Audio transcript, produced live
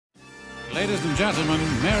Ladies and gentlemen,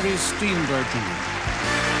 Mary Steenburgen.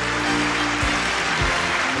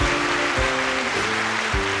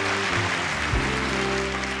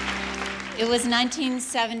 It was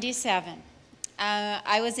 1977.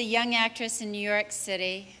 I was a young actress in New York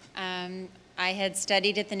City. I had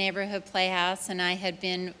studied at the neighborhood playhouse, and I had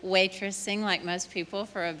been waitressing, like most people,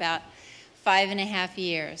 for about 5.5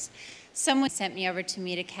 years. Someone sent me over to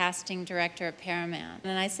meet a casting director at Paramount,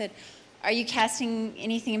 and I said, "Are you casting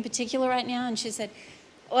anything in particular right now?" And she said,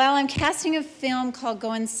 "Well, I'm casting a film called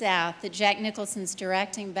Going South that Jack Nicholson's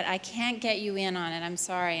directing, but I can't get you in on it, I'm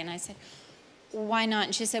sorry." And I said, "Why not?"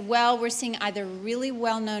 And she said, "Well, we're seeing either really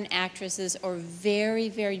well-known actresses or very,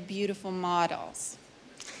 very beautiful models."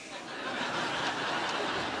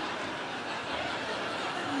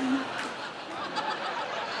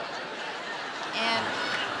 And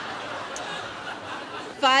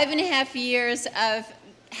 5.5 years of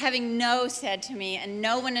having no said to me, and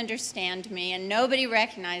no one understand me, and nobody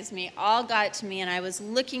recognized me, all got to me, and I was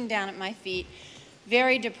looking down at my feet,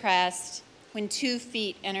 very depressed, when 2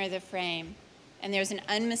 feet enter the frame. And there's an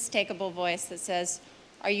unmistakable voice that says,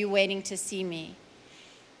 "Are you waiting to see me?"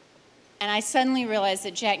 And I suddenly realized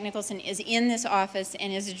that Jack Nicholson is in this office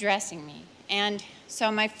and is addressing me. And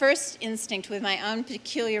so my first instinct with my own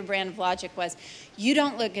peculiar brand of logic was, "You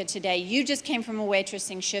don't look good today. You just came from a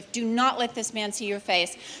waitressing shift. Do not let this man see your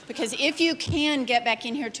face, because if you can get back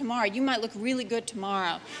in here tomorrow, you might look really good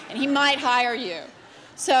tomorrow, and he might hire you."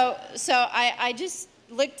 So I just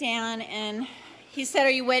looked down, and he said,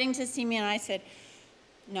 "Are you waiting to see me?" And I said,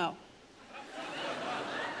 "No."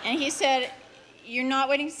 And he said, "You're not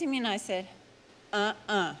waiting to see me?" And I said,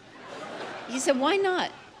 He said, "Why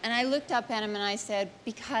not?" And I looked up at him and I said,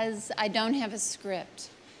 "Because I don't have a script."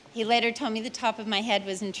 He later told me the top of my head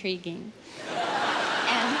was intriguing.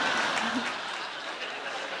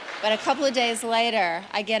 But a couple of days later,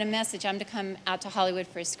 I get a message. I'm to come out to Hollywood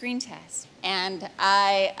for a screen test. And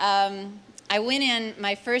I went in,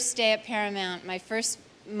 my first day at Paramount, my first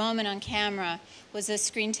moment on camera was a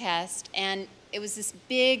screen test, and it was this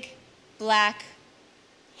big black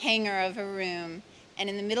hangar of a room, and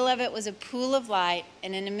in the middle of it was a pool of light,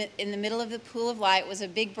 and in the middle of the pool of light was a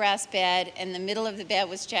big brass bed, and in the middle of the bed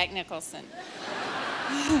was Jack Nicholson.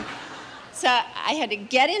 So I had to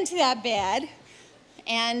get into that bed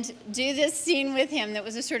and do this scene with him that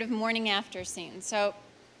was a sort of morning after scene. So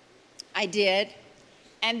I did.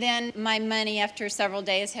 And then my money, after several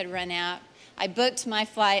days, had run out. I booked my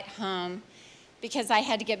flight home because I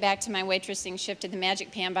had to get back to my waitressing shift at the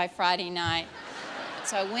Magic Pan by Friday night.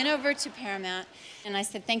 So I went over to Paramount, and I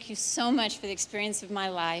said, "Thank you so much for the experience of my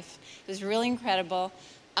life. It was really incredible.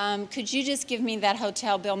 Could you just give me that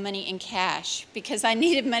hotel bill money in cash? Because I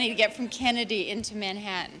needed money to get from Kennedy into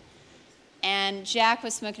Manhattan." And Jack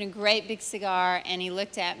was smoking a great big cigar, and he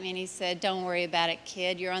looked at me and he said, "Don't worry about it,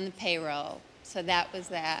 kid. You're on the payroll." So that was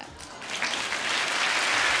that.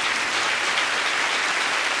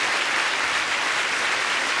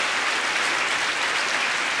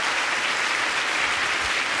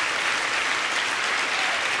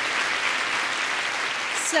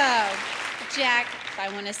 So, Jack, I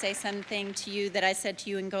want to say something to you that I said to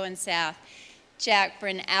you in Going South. Jack, for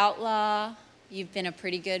an outlaw, you've been a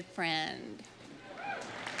pretty good friend.